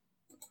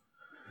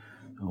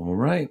All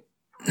right.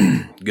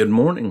 Good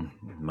morning.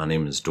 My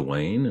name is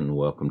Dwayne, and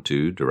welcome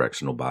to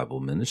Directional Bible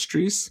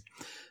Ministries.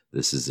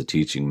 This is a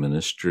teaching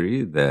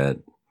ministry that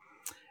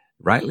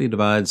rightly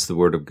divides the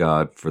Word of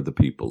God for the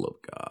people of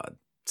God.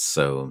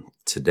 So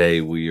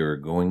today we are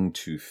going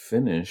to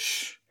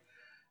finish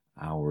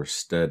our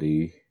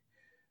study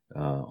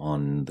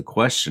on the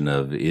question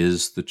of,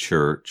 is the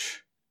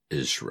church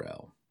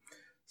Israel?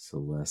 So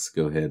let's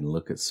go ahead and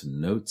look at some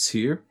notes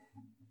here.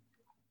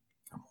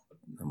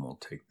 I'm going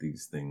to take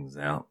these things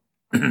out.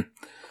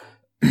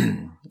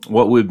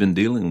 What we've been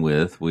dealing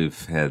with,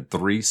 we've had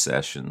 3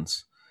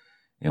 sessions,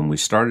 and we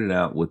started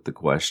out with the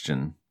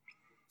question,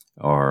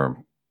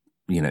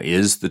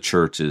 is the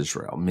church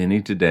Israel?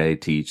 Many today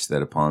teach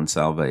that upon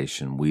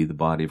salvation, we, the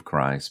body of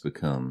Christ,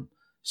 become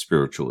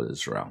spiritual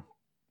Israel.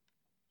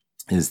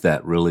 Is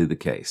that really the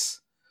case?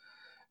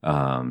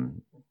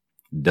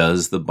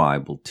 Does the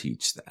Bible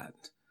teach that?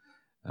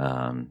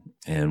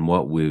 And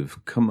what we've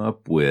come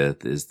up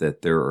with is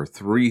that there are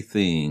 3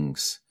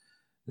 things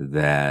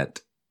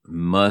that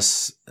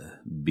must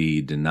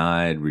be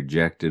denied,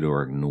 rejected,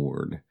 or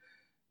ignored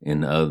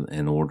in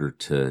order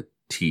to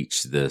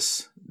teach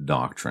this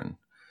doctrine.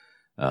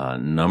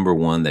 Number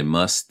 1, they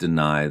must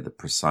deny the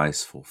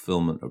precise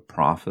fulfillment of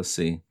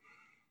prophecy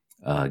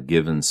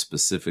given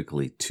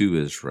specifically to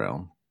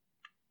Israel.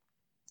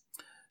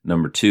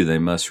 Number 2, they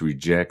must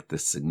reject the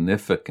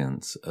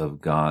significance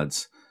of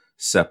God's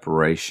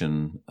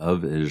separation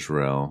of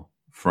Israel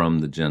from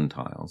the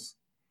Gentiles.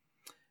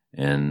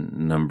 And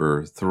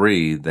number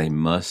 3, they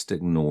must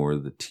ignore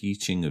the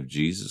teaching of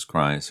Jesus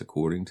Christ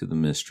according to the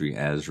mystery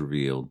as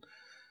revealed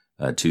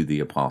to the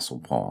Apostle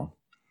Paul.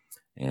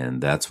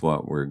 And that's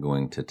what we're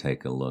going to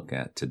take a look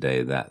at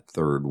today, that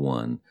third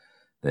one.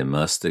 They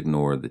must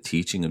ignore the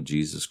teaching of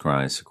Jesus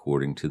Christ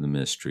according to the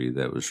mystery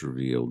that was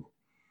revealed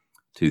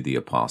to the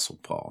Apostle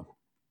Paul.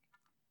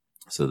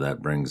 So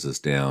that brings us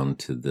down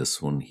to this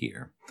one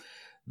here.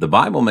 The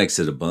Bible makes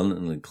it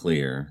abundantly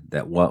clear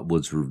that what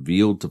was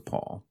revealed to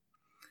Paul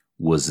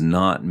was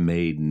not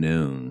made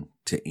known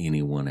to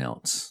anyone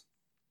else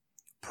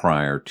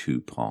prior to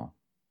Paul.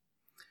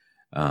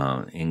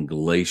 In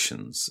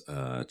Galatians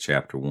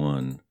chapter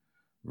 1,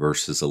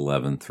 verses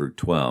 11 through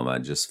 12, I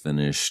just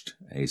finished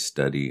a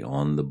study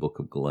on the book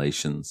of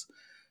Galatians.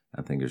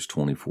 I think there's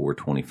 24,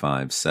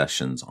 25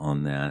 sessions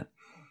on that.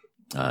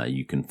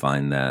 You can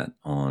find that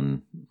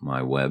on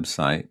my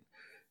website,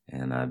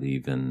 and I've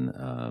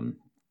even,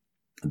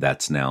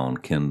 that's now on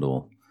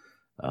Kindle,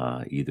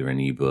 either an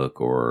ebook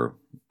or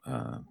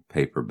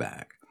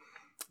paperback.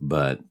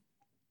 But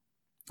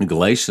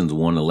Galatians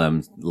 1,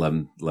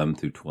 11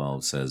 through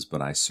 12 says,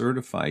 "But I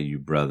certify you,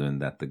 brethren,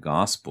 that the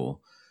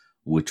gospel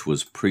which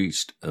was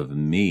preached of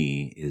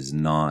me is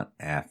not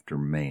after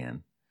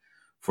man.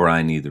 For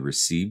I neither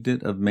received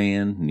it of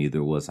man,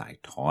 neither was I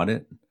taught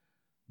it,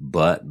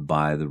 but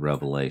by the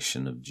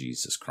revelation of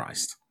Jesus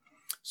Christ."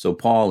 So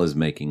Paul is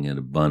making it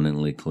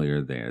abundantly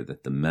clear there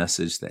that the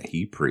message that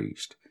he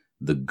preached,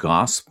 the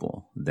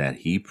gospel that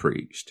he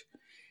preached,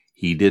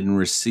 he didn't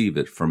receive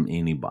it from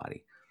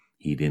anybody.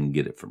 He didn't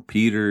get it from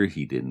Peter.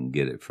 He didn't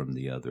get it from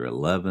the other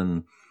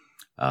 11.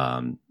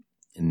 And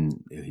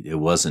it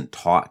wasn't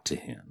taught to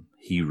him.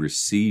 He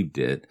received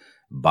it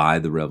by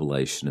the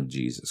revelation of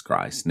Jesus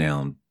Christ.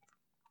 Now,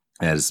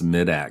 as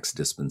mid-Acts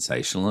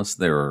dispensationalists,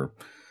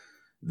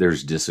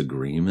 there's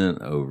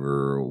disagreement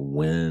over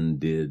when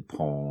did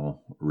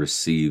Paul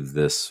receive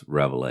this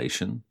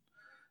revelation.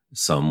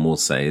 Some will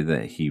say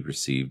that he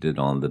received it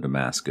on the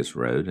Damascus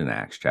Road in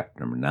Acts chapter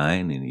number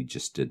 9, and he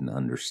just didn't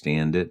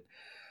understand it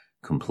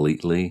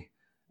completely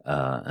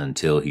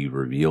until he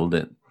revealed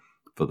it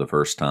for the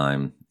first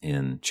time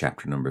in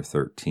chapter number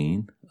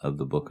 13 of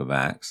the book of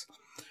Acts.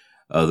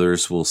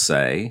 Others will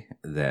say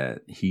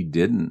that he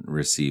didn't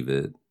receive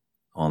it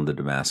on the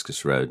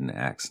Damascus Road in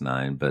Acts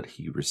 9, but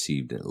he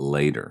received it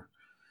later.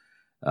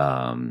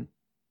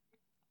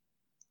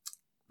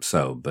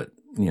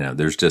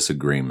 There's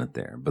disagreement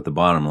there. But the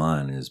bottom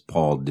line is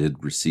Paul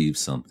did receive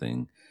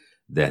something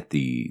that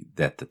the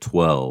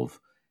 12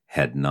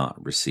 had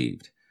not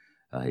received.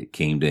 It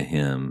came to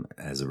him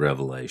as a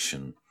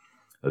revelation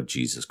of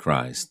Jesus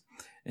Christ.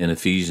 In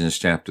Ephesians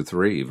chapter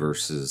 3,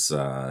 verses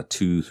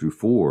 2 through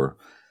 4,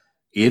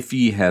 "If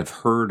ye have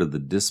heard of the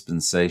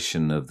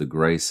dispensation of the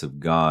grace of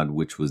God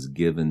which was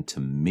given to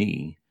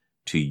me,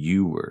 to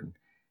youward,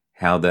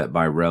 how that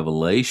by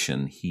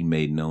revelation he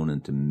made known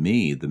unto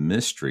me the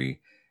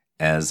mystery,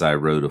 as I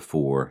wrote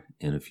afore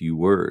in a few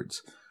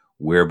words,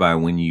 whereby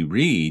when ye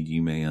read,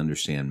 you may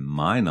understand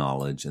my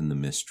knowledge in the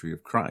mystery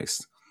of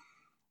Christ."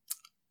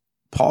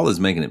 Paul is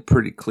making it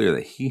pretty clear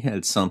that he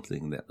had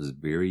something that was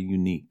very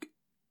unique,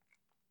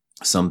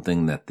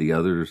 something that the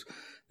other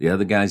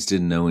guys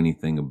didn't know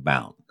anything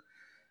about.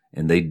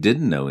 And they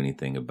didn't know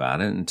anything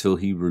about it until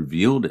he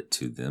revealed it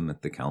to them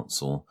at the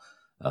council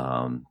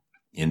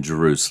in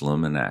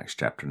Jerusalem in Acts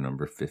chapter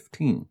number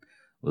 15.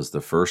 Was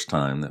the first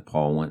time that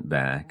Paul went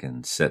back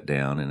and sat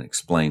down and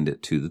explained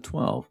it to the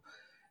 12.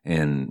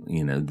 And,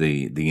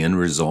 the end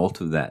result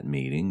of that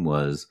meeting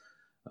was,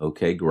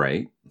 okay,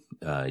 great.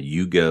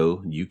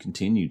 you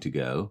continue to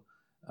go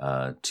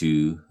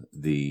to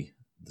the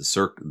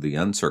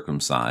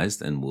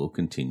uncircumcised, and will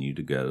continue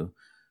to go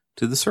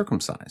to the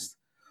circumcised.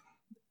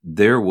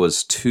 There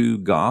was two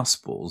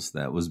gospels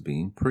that was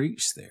being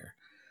preached there.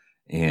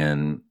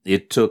 And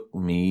it took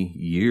me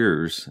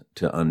years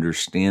to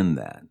understand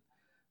that.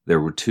 There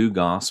were two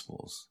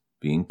gospels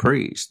being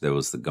preached. There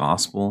was the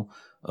gospel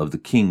of the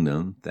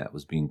kingdom that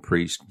was being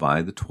preached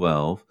by the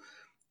 12,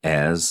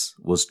 as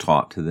was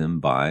taught to them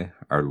by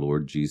our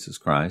Lord Jesus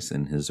Christ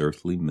in his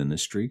earthly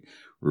ministry.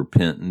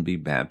 Repent and be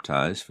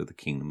baptized, for the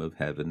kingdom of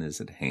heaven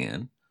is at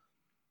hand.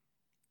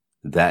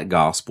 That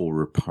gospel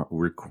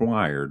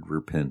required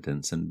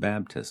repentance and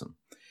baptism.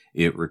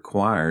 It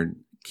required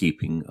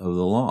keeping of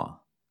the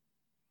law.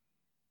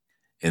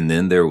 And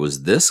then there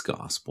was this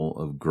gospel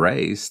of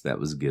grace that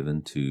was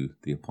given to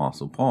the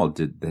Apostle Paul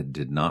that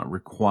did not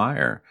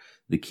require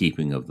the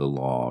keeping of the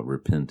law,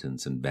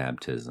 repentance, and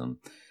baptism.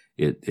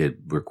 It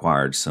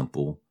required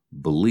simple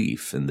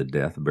belief in the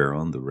death,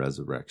 burial, and the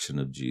resurrection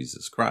of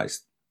Jesus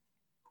Christ.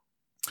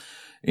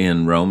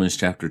 In Romans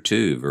chapter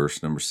 2,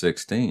 verse number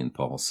 16,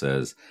 Paul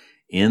says,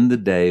 "In the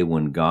day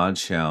when God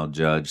shall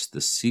judge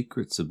the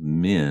secrets of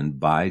men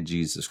by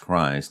Jesus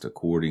Christ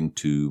according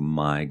to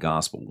my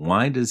gospel."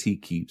 Why does he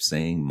keep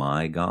saying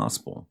my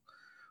gospel?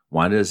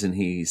 Why doesn't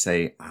he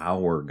say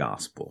our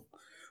gospel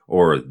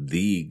or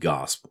the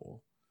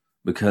gospel?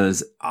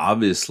 Because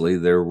obviously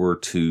there were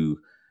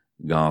two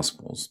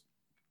gospels.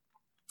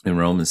 In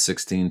Romans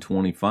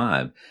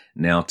 16:25,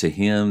 "Now to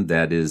him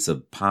that is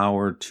of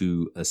power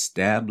to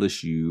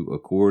establish you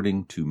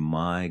according to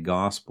my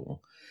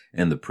gospel,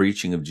 and the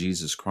preaching of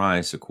Jesus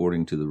Christ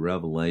according to the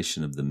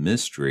revelation of the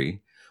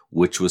mystery,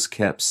 which was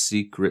kept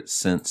secret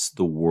since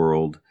the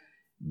world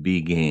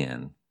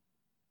began."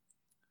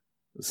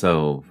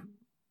 So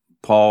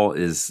Paul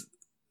is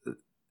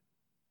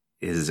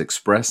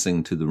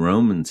expressing to the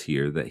Romans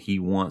here that he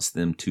wants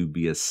them to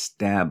be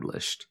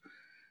established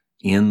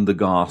in the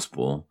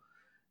gospel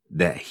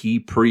that he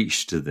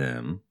preached to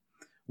them,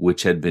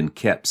 which had been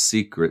kept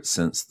secret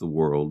since the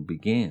world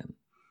began.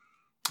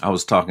 I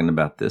was talking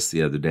about this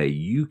the other day.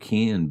 You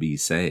can be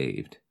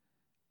saved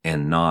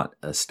and not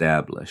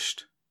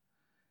established.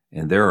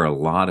 And there are a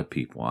lot of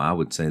people, I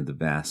would say the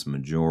vast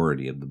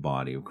majority of the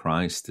body of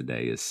Christ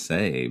today is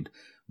saved,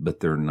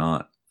 but they're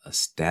not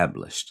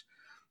established.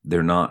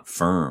 They're not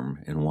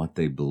firm in what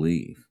they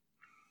believe.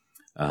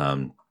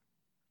 In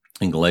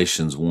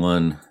Galatians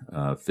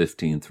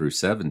 1:15 through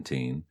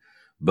 17,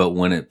 "But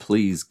when it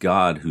pleased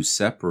God, who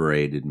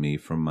separated me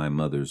from my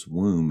mother's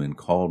womb and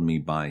called me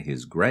by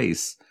his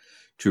grace,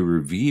 to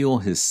reveal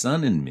his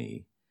Son in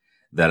me,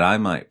 that I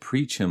might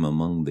preach him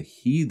among the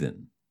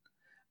heathen,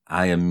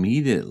 I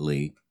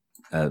immediately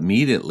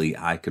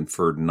I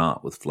conferred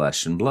not with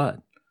flesh and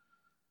blood."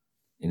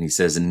 And he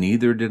says, "And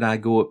neither did I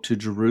go up to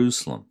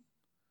Jerusalem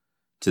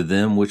to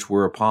them which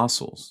were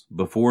apostles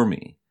before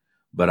me,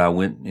 but I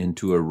went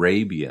into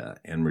Arabia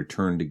and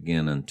returned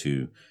again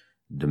unto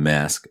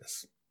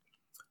Damascus."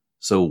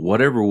 So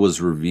whatever was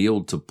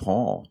revealed to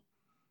Paul,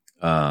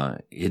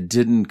 it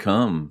didn't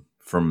come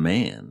from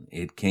man.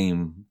 It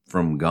came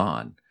from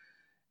God.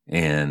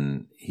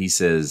 And he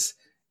says,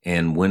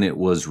 and when it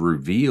was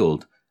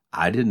revealed,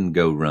 I didn't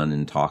go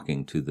running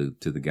talking to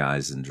the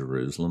guys in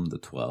Jerusalem, the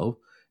 12.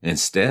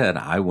 Instead,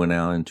 I went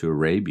out into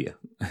Arabia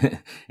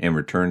and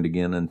returned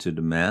again unto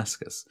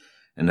Damascus.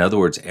 In other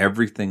words,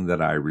 everything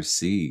that I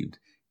received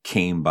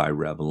came by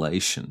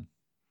revelation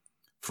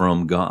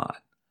from God,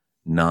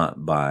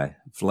 not by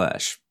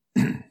flesh.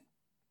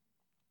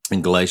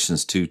 In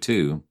Galatians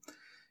 2:2,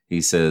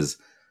 he says,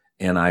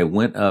 "And I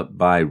went up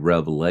by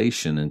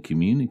revelation and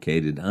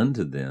communicated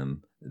unto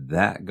them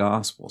that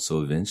gospel."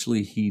 So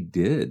eventually he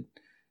did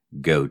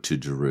go to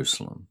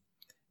Jerusalem,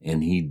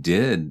 and he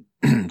did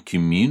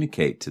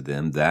communicate to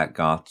them that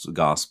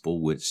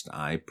gospel which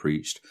I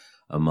preached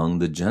among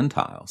the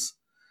Gentiles,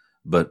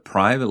 but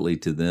privately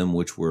to them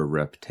which were a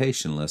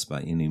reputation, lest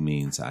by any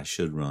means I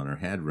should run or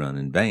had run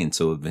in vain.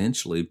 So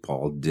eventually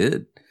Paul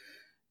did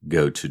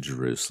go to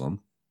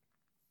Jerusalem,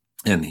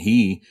 and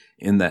he,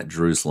 in that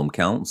Jerusalem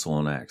council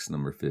in Acts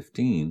number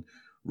 15,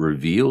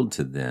 revealed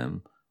to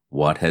them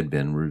what had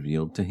been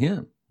revealed to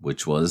him,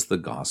 which was the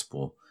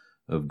gospel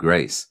of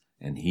grace.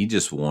 And he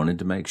just wanted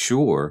to make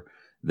sure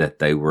that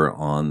they were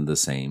on the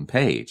same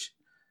page.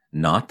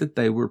 Not that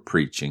they were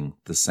preaching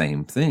the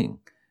same thing.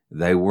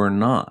 They were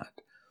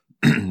not.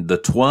 The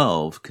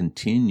 12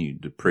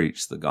 continued to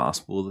preach the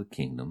gospel of the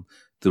kingdom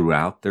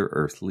throughout their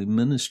earthly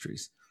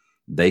ministries.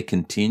 They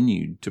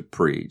continued to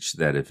preach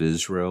that if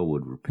Israel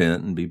would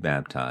repent and be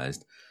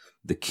baptized,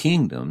 the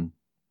kingdom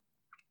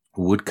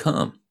would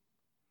come.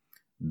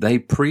 They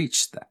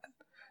preached that.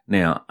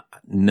 Now,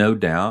 no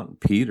doubt,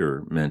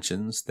 Peter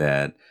mentions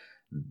that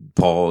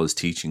Paul is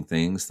teaching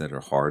things that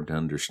are hard to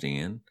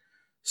understand.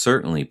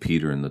 Certainly,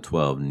 Peter and the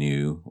 12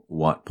 knew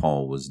what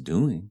Paul was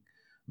doing,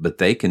 but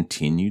they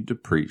continued to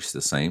preach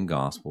the same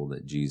gospel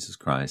that Jesus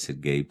Christ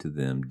had gave to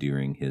them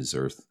during his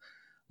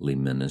earthly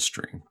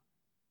ministry.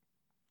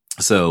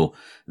 So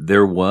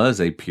there was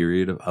a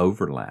period of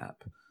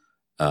overlap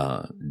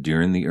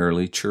during the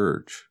early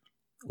church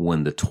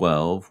when the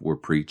 12 were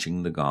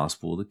preaching the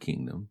gospel of the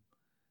kingdom,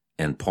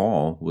 and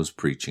Paul was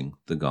preaching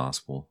the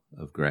gospel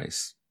of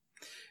grace.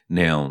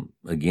 Now,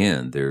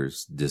 again,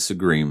 there's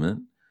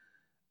disagreement.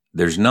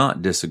 There's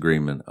not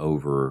disagreement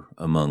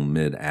among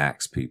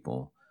mid-Acts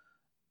people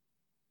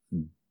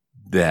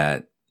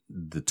that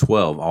the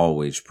 12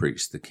 always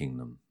preached the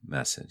kingdom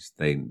message.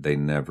 They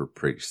never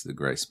preached the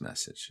grace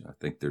message. I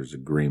think there's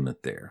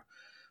agreement there.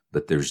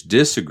 But there's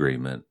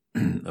disagreement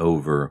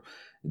over,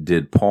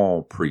 did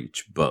Paul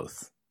preach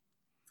both?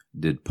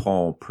 Did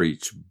Paul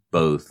preach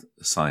both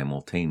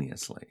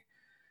simultaneously?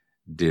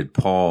 Did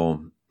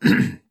Paul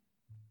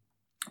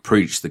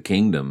preach the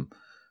kingdom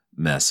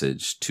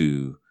message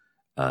to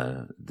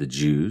the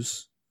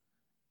Jews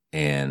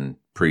and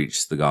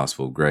preach the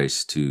gospel of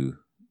grace to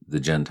the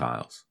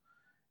Gentiles?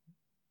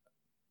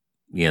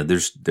 Yeah,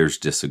 there's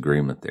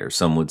disagreement there.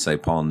 Some would say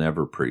Paul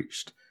never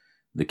preached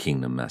the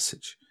kingdom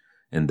message.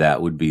 And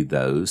that would be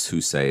those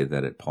who say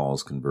that at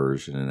Paul's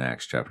conversion in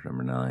Acts chapter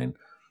number 9,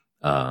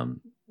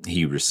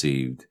 he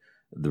received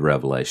the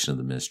revelation of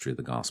the mystery of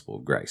the gospel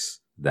of grace.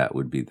 That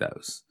would be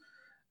those.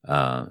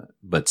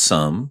 But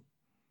some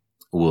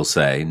will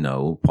say,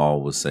 no,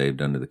 Paul was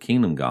saved under the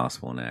kingdom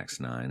gospel in Acts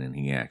 9, and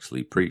he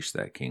actually preached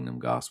that kingdom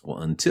gospel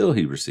until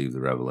he received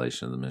the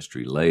revelation of the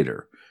mystery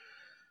later.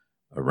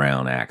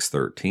 Around Acts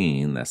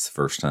 13, that's the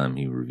first time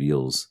he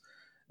reveals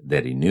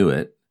that he knew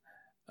it,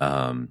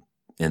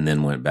 and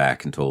then went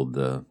back and told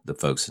the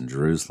folks in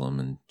Jerusalem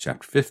in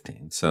chapter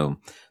 15. So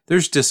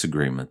there's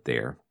disagreement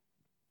there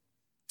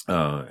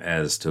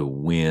as to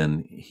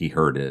when he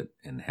heard it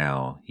and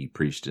how he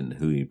preached it and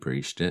who he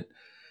preached it.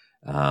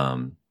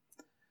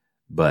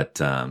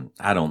 But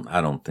I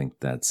don't think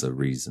that's a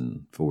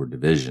reason for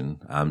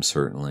division. I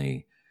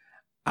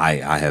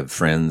have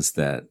friends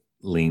that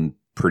lean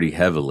pretty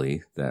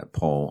heavily that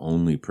Paul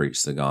only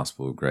preached the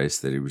gospel of grace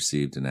that he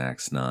received in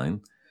Acts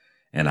 9.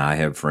 And I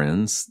have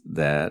friends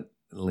that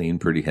lean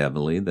pretty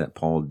heavily that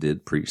Paul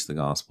did preach the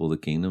gospel of the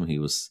kingdom. He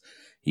was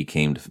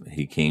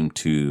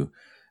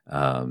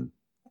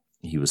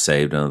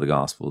saved under the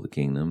gospel of the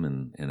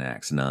kingdom in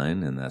Acts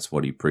 9, and that's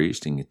what he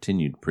preached and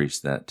continued to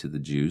preach that to the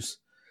Jews.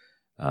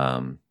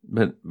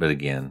 But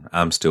again,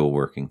 I'm still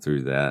working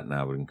through that, and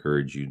I would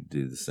encourage you to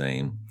do the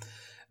same.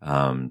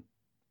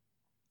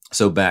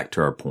 So back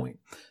to our point.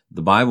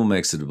 The Bible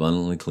makes it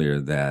abundantly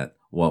clear that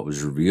what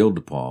was revealed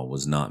to Paul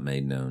was not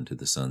made known to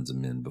the sons of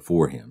men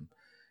before him.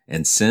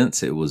 And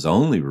since it was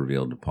only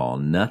revealed to Paul,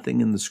 nothing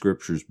in the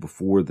scriptures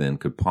before then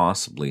could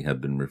possibly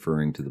have been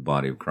referring to the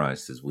body of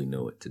Christ as we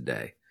know it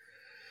today.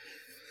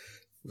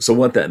 So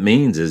what that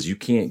means is you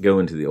can't go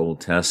into the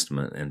Old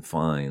Testament and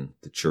find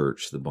the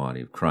church, the body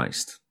of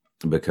Christ,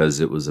 because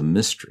it was a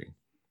mystery.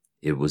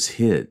 It was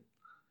hid.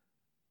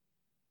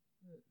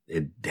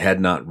 It had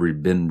not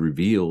been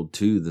revealed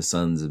to the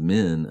sons of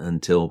men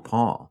until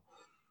Paul.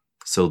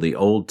 So the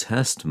Old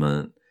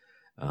Testament,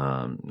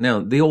 now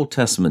the Old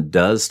Testament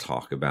does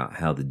talk about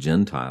how the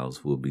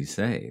Gentiles will be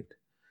saved.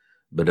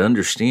 But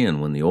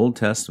understand, when the Old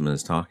Testament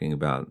is talking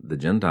about the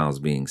Gentiles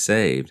being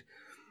saved,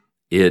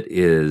 it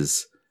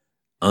is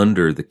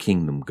under the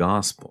kingdom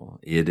gospel.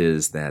 It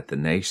is that the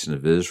nation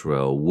of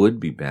Israel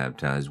would be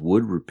baptized,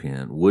 would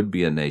repent, would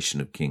be a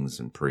nation of kings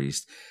and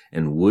priests,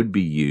 and would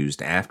be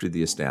used after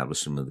the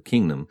establishment of the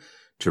kingdom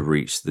to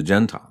reach the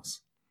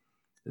Gentiles.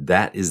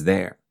 That is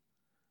there.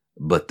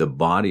 But the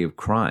body of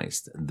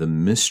Christ, the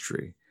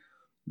mystery,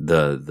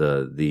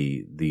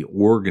 the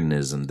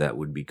organism that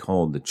would be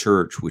called the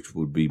church, which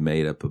would be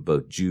made up of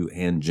both Jew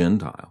and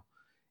Gentile,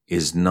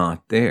 is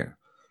not there.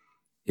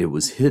 It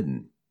was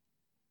hidden.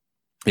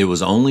 It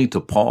was only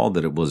to Paul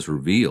that it was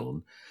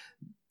revealed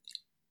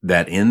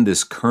that in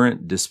this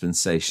current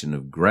dispensation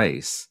of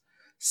grace,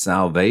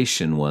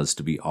 salvation was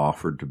to be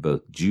offered to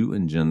both Jew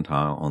and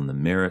Gentile on the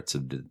merits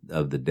of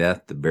the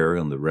death, the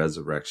burial, and the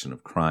resurrection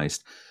of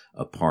Christ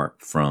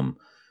apart from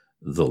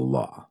the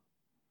law.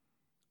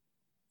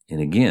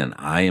 And again,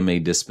 I am a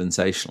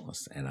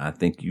dispensationalist, and I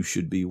think you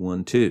should be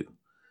one too.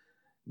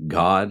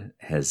 God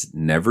has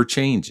never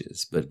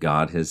changes, but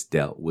God has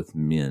dealt with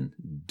men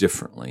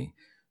differently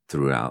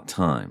throughout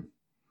time.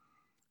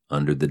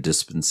 Under the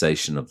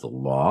dispensation of the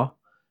law,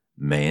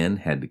 man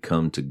had to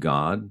come to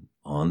God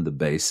on the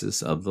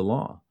basis of the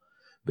law.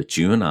 But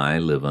you and I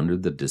live under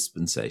the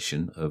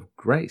dispensation of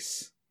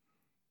grace.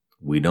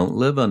 We don't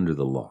live under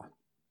the law.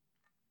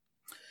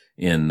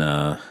 In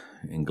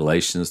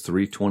Galatians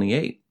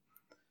 3:28,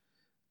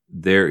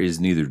 there is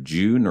neither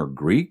Jew nor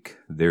Greek,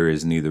 there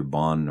is neither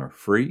bond nor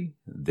free,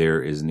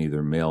 there is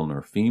neither male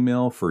nor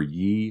female, for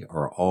ye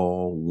are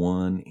all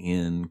one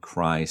in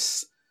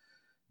Christ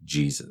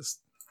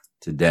Jesus.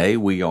 Today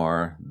we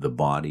are the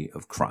body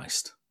of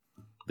Christ.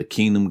 The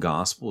kingdom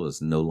gospel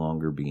is no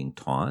longer being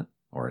taught,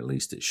 or at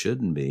least it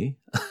shouldn't be.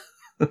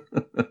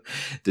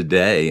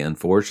 Today,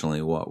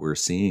 unfortunately, what we're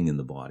seeing in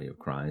the body of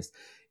Christ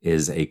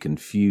is a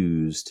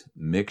confused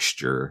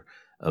mixture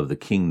of the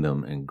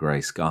kingdom and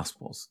grace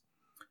gospels.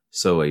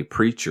 So a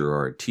preacher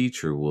or a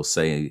teacher will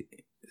say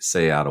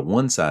out of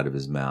one side of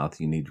his mouth,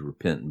 you need to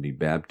repent and be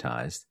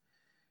baptized.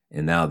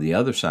 And now the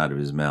other side of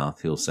his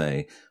mouth, he'll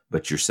say,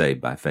 but you're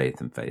saved by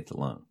faith and faith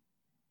alone.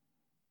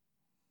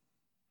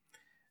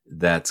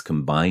 That's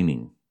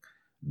combining.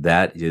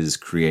 That is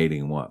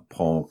creating what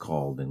Paul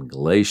called in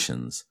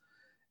Galatians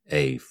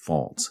a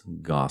false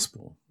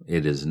gospel.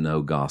 It is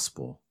no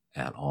gospel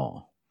at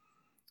all.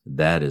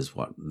 That is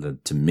what,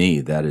 to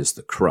me, that is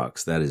the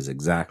crux. That is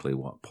exactly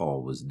what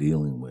Paul was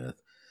dealing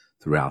with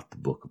throughout the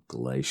book of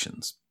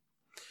Galatians.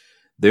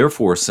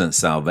 Therefore, since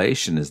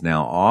salvation is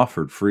now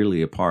offered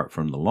freely apart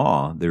from the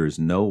law, there is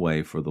no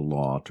way for the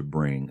law to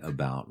bring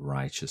about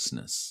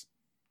righteousness.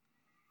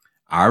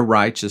 Our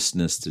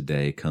righteousness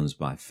today comes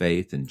by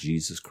faith in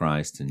Jesus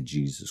Christ and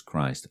Jesus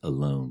Christ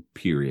alone,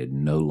 period.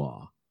 No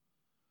law.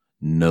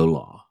 No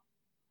law.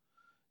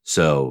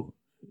 So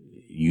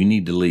you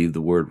need to leave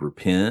the word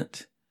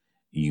repent.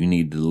 You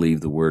need to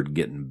leave the word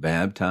getting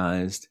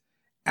baptized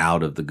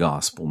out of the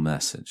gospel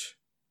message.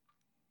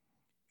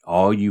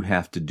 All you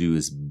have to do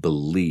is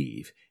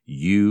believe.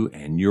 You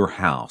and your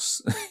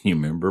house. You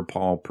remember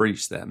Paul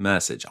preached that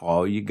message.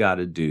 All you got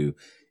to do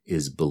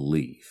is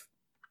believe.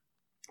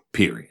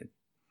 Period.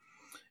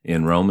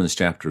 In Romans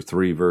chapter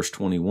 3, verse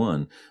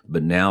 21,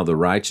 but now the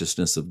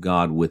righteousness of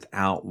God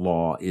without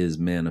law is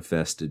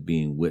manifested,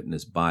 being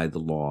witnessed by the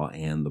law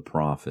and the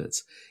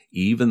prophets,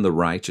 even the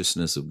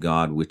righteousness of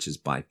God, which is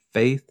by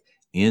faith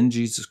in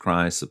Jesus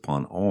Christ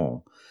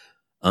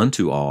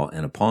unto all,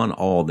 and upon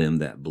all them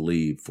that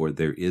believe, for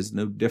there is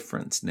no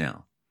difference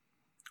now.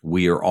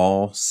 We are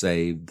all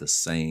saved the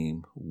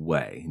same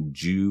way,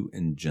 Jew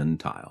and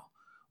Gentile.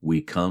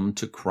 We come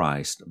to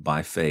Christ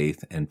by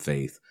faith and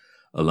faith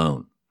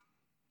alone.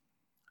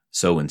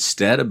 So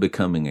instead of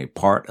becoming a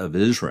part of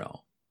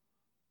Israel,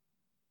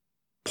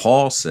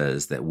 Paul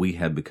says that we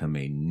have become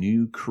a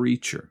new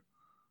creature,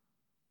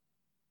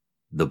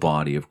 the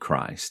body of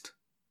Christ,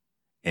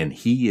 and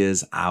he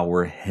is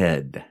our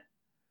head.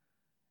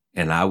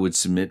 And I would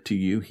submit to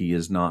you, he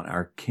is not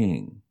our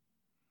king.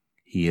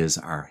 He is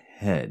our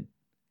head.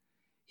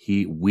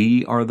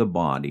 We are the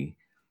body,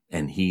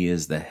 and he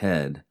is the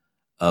head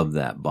of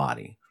that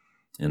body.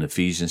 In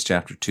Ephesians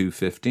chapter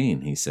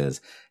 2:15, he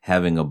says,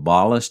 having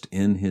abolished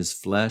in his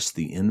flesh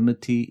the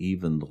enmity,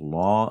 even the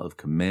law of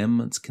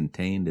commandments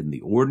contained in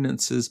the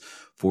ordinances,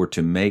 for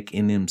to make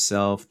in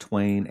himself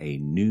twain a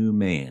new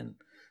man,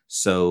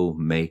 so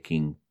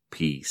making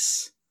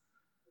peace,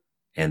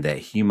 and that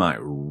he might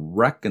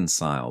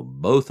reconcile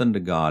both unto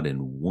God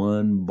in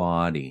one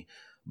body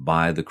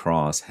by the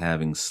cross,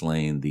 having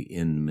slain the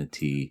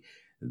enmity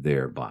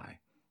thereby.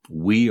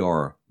 We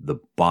are the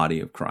body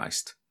of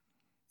Christ,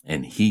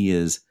 and he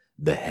is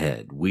the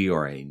head. We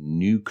are a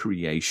new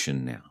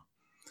creation now.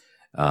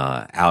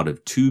 Out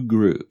of two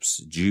groups,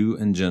 Jew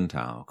and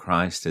Gentile,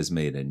 Christ has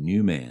made a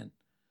new man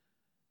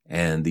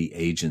and the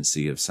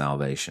agency of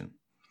salvation.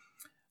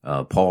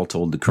 Paul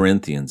told the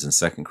Corinthians in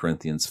 2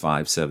 Corinthians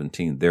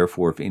 5:17,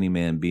 therefore, if any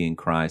man be in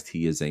Christ,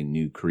 he is a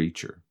new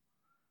creature.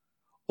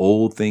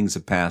 Old things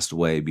have passed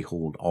away.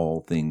 Behold,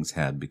 all things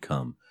have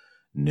become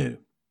new.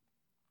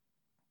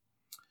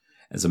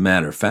 As a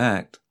matter of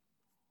fact,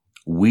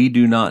 we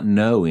do not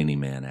know any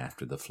man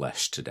after the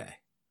flesh today.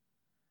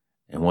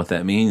 And what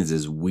that means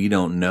is we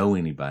don't know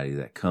anybody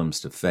that comes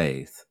to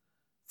faith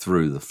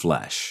through the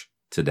flesh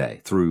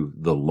today, through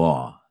the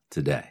law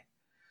today.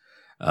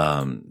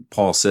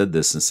 Paul said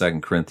this in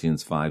 2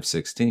 Corinthians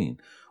 5:16,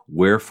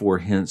 wherefore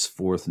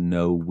henceforth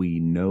know we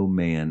no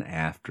man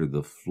after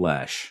the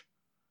flesh.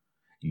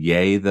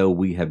 Yea, though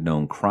we have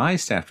known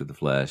Christ after the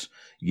flesh,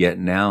 yet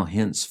now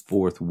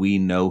henceforth we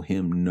know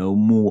him no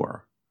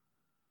more.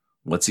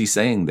 What's he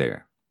saying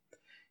there?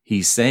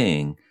 He's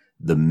saying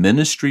the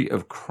ministry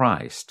of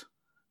Christ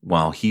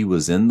while he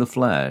was in the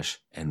flesh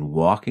and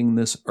walking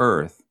this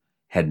earth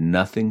had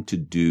nothing to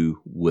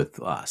do with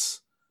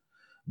us,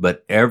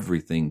 but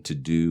everything to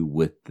do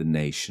with the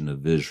nation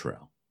of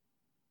Israel.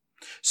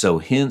 So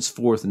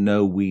henceforth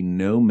know we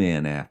no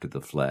man after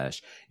the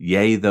flesh.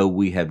 Yea, though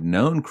we have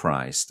known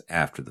Christ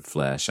after the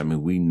flesh. I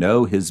mean, we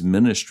know his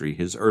ministry,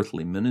 his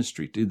earthly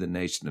ministry to the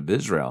nation of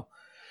Israel.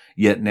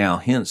 Yet now,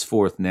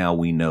 henceforth, now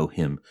we know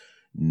him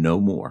no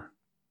more.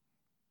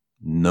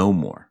 No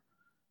more.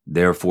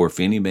 Therefore, if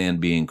any man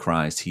be in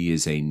Christ, he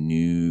is a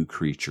new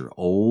creature.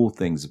 Old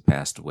things have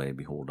passed away.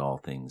 Behold, all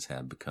things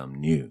have become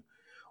new.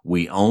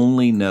 We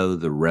only know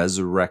the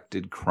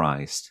resurrected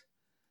Christ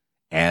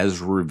as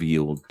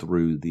revealed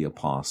through the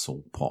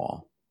Apostle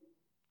Paul.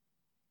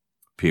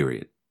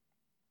 Period.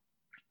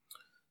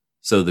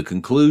 So the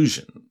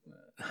conclusion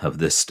of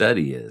this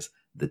study is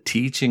the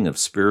teaching of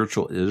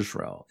spiritual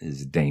Israel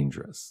is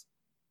dangerous.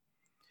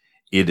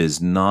 It is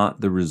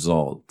not the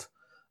result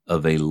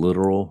of a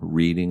literal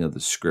reading of the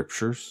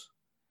scriptures,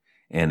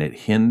 and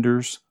it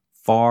hinders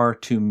far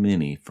too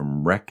many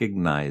from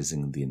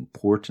recognizing the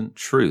important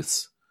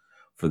truths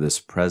for this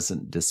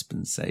present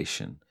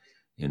dispensation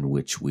in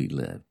which we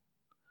live.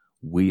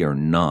 We are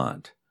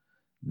not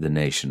the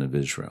nation of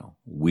Israel.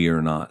 We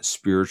are not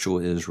spiritual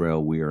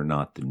Israel. We are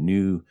not the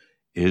new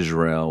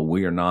Israel.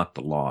 We are not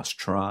the lost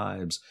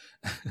tribes.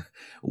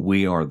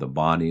 We are the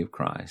body of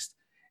Christ,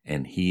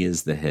 and he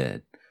is the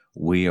head.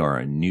 We are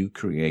a new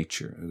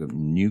creature,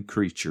 new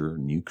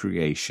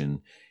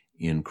creation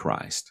in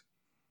Christ.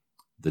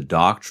 The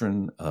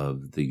doctrine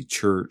of the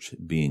church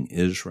being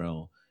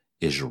Israel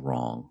is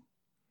wrong.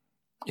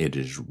 It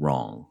is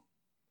wrong.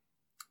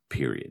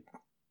 Period.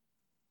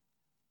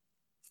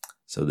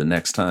 So the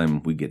next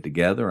time we get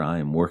together, I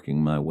am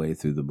working my way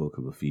through the book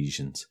of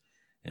Ephesians,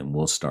 and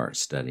we'll start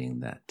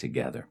studying that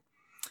together.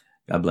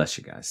 God bless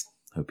you guys.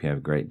 Hope you have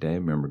a great day.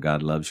 Remember,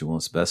 God loves you,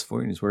 wants the best for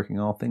you, and He's working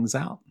all things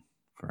out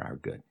for our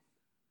good.